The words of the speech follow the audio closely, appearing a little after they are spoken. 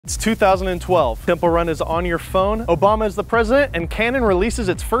It's 2012. Temple Run is on your phone, Obama is the president, and Canon releases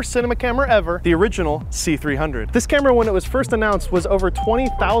its first cinema camera ever, the original C300. This camera, when it was first announced, was over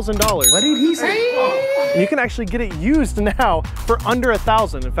 $20,000. What did he say? And you can actually get it used now for under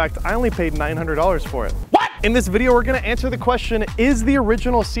 $1,000. In fact, I only paid $900 for it. What? In this video, we're gonna answer the question, is the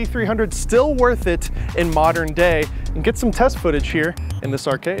original C300 still worth it in modern day? And get some test footage here in this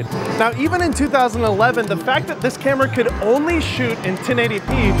arcade. Now, even in 2011, the fact that this camera could only shoot in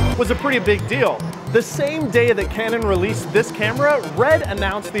 1080p was a pretty big deal. The same day that Canon released this camera, Red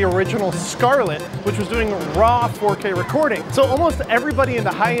announced the original Scarlett, which was doing raw 4K recording. So almost everybody in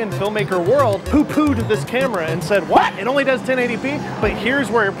the high-end filmmaker world poo-pooed this camera and said, what? It only does 1080p? But here's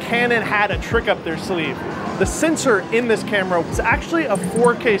where Canon had a trick up their sleeve. The sensor in this camera was actually a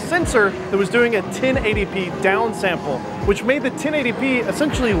 4K sensor that was doing a 1080p downsample, which made the 1080p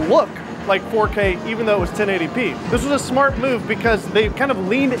essentially look like 4K even though it was 1080p. This was a smart move because they kind of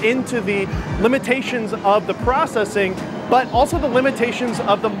leaned into the limitations of the processing, but also the limitations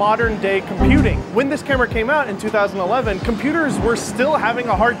of the modern day computing. When this camera came out in 2011, computers were still having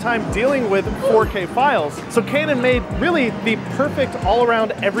a hard time dealing with 4K files. So Canon made really the perfect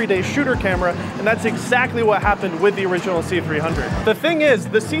all-around everyday shooter camera, and that's exactly what happened with the original C300. The thing is,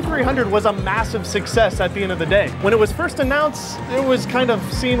 the C300 was a massive success at the end of the day. When it was first announced, it was kind of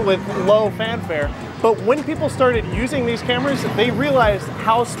seen with low fanfare. But when people started using these cameras, they realized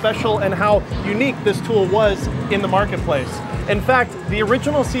how special and how unique this tool was in the marketplace. In fact, the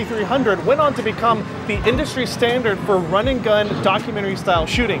original C300 went on to become the industry standard for run and gun documentary style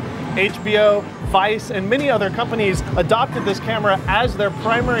shooting. HBO, Vice, and many other companies adopted this camera as their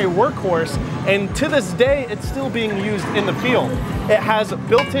primary workhorse, and to this day, it's still being used in the field. It has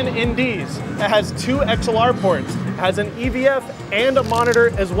built-in NDs, it has 2 XLR ports, it has an EVF and a monitor,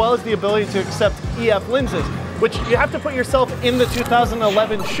 as well as the ability to accept EF lenses, which you have to put yourself in the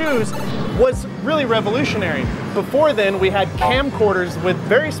 2011 shoes, was really revolutionary. Before then, we had camcorders with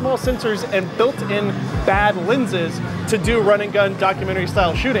very small sensors and built-in bad lenses to do run and gun documentary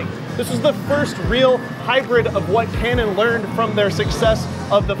style shooting. This was the first real hybrid of what Canon learned from their success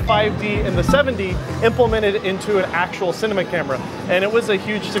of the 5D and the 7D implemented into an actual cinema camera, and it was a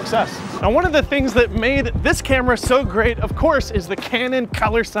huge success. Now, one of the things that made this camera so great, of course, is the Canon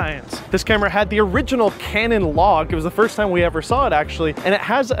color science. This camera had the original Canon log. It was the first time we ever saw it, actually, and it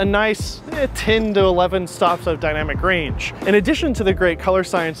has a nice 10 to 11 stops of dynamic range. In addition to the great color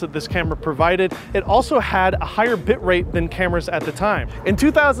science that this camera provided, it also had a higher bit rate than cameras at the time. In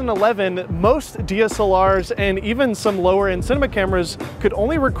 2011, most DSLRs and even some lower-end cinema cameras could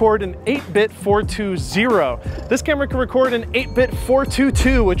only record an 8-bit 420. This camera could record an 8-bit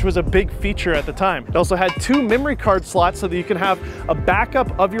 422, which was a big feature at the time. It also had 2 memory card slots so that you can have a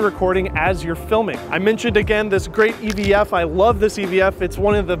backup of your recording as you're filming. I mentioned again this great EVF. I love this EVF. It's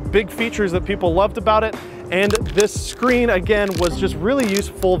one of the big features that people loved about it. And this screen, again, was just really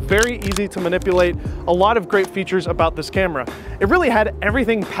useful, very easy to manipulate, a lot of great features about this camera. It really had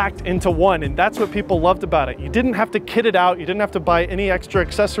everything packed into one, and that's what people loved about it. You didn't have to kit it out, you didn't have to buy any extra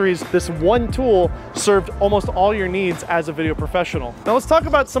accessories. This one tool served almost all your needs as a video professional. Now let's talk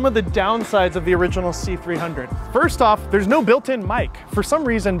about some of the downsides of the original C300. First off, there's no built-in mic. For some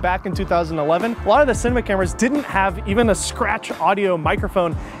reason, back in 2011, a lot of the cinema cameras didn't have even a scratch audio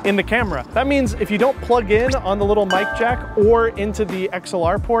microphone in the camera. That means if you don't plug in on the little mic jack or into the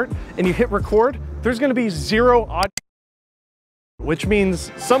XLR port and you hit record, there's going to be 0 audio, which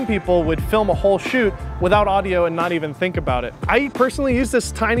means some people would film a whole shoot without audio and not even think about it. I personally use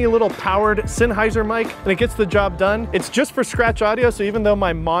this tiny little powered Sennheiser mic, and it gets the job done. It's just for scratch audio, so even though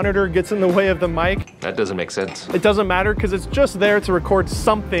my monitor gets in the way of the mic, that doesn't make sense. It doesn't matter because it's just there to record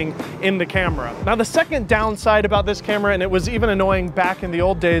something in the camera. Now, the second downside about this camera, and it was even annoying back in the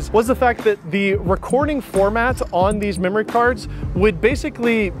old days, was the fact that the recording format on these memory cards would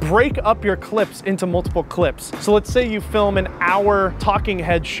basically break up your clips into multiple clips. So let's say you film an hour talking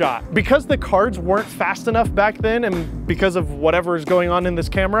head shot. Because the cards weren't fast enough back then, and because of whatever is going on in this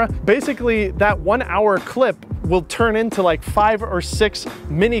camera, basically that 1 hour clip will turn into like 5 or 6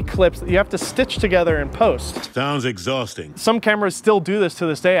 mini clips that you have to stitch together in post. Sounds exhausting. Some cameras still do this to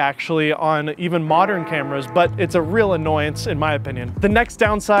this day, actually, on even modern cameras, but it's a real annoyance in my opinion. The next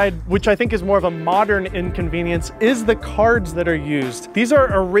downside, which I think is more of a modern inconvenience, is the cards that are used. These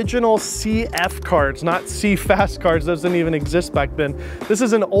are original CF cards, not C-Fast cards. Those didn't even exist back then. This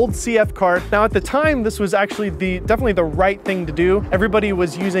is an old CF card. Now at the time, this was actually definitely the right thing to do. Everybody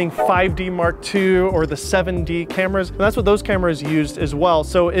was using 5D Mark II or the 7D HD cameras, and that's what those cameras used as well.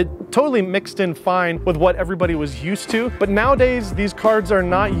 So it totally mixed in fine with what everybody was used to. But nowadays, these cards are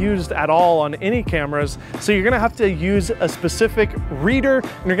not used at all on any cameras. So you're gonna have to use a specific reader,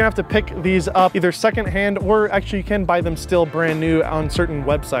 and you're gonna have to pick these up either secondhand, or actually you can buy them still brand new on certain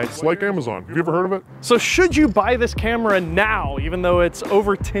websites. Like Amazon. Have you ever heard of it? So should you buy this camera now, even though it's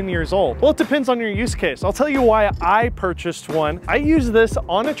over 10 years old? Well, it depends on your use case. I'll tell you why I purchased one. I use this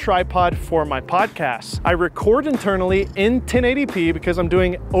on a tripod for my podcasts. I record internally in 1080p because I'm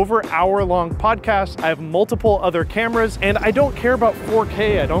doing over hour-long podcasts. I have multiple other cameras, and I don't care about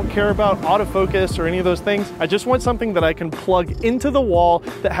 4K. I don't care about autofocus or any of those things. I just want something that I can plug into the wall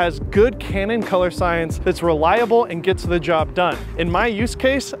that has good Canon color science, that's reliable and gets the job done. In my use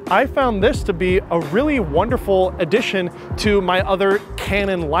case, I found this to be a really wonderful addition to my other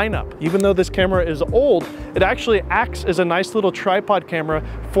Canon lineup. Even though this camera is old, it actually acts as a nice little tripod camera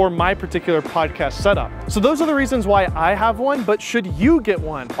for my particular podcast setup. So those are the reasons why I have one, but should you get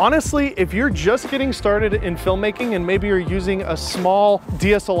one? Honestly, if you're just getting started in filmmaking and maybe you're using a small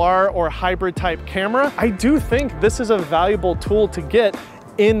DSLR or hybrid type camera, I do think this is a valuable tool to get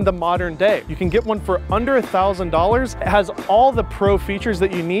in the modern day. You can get one for under $1,000. It has all the pro features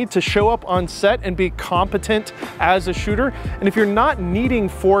that you need to show up on set and be competent as a shooter. And if you're not needing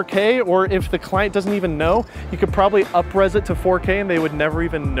 4K, or if the client doesn't even know, you could probably up-res it to 4K and they would never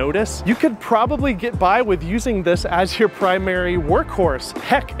even notice. You could probably get by with using this as your primary workhorse.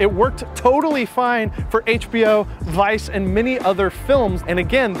 Heck, it worked totally fine for HBO, Vice, and many other films. And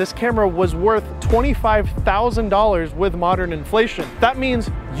again, this camera was worth $25,000 with modern inflation. That means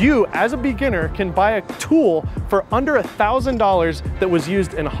you, as a beginner, can buy a tool for under $1,000 that was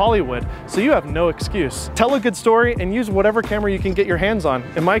used in Hollywood, so you have no excuse. Tell a good story and use whatever camera you can get your hands on.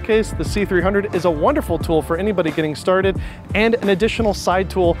 In my case, the C300 is a wonderful tool for anybody getting started, and an additional side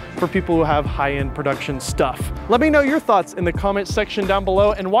tool for people who have high-end production stuff. Let me know your thoughts in the comments section down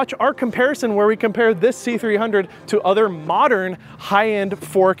below, and watch our comparison where we compare this C300 to other modern high-end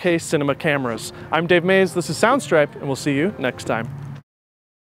 4K cinema cameras. I'm Dave Mays, this is Soundstripe, and we'll see you next time.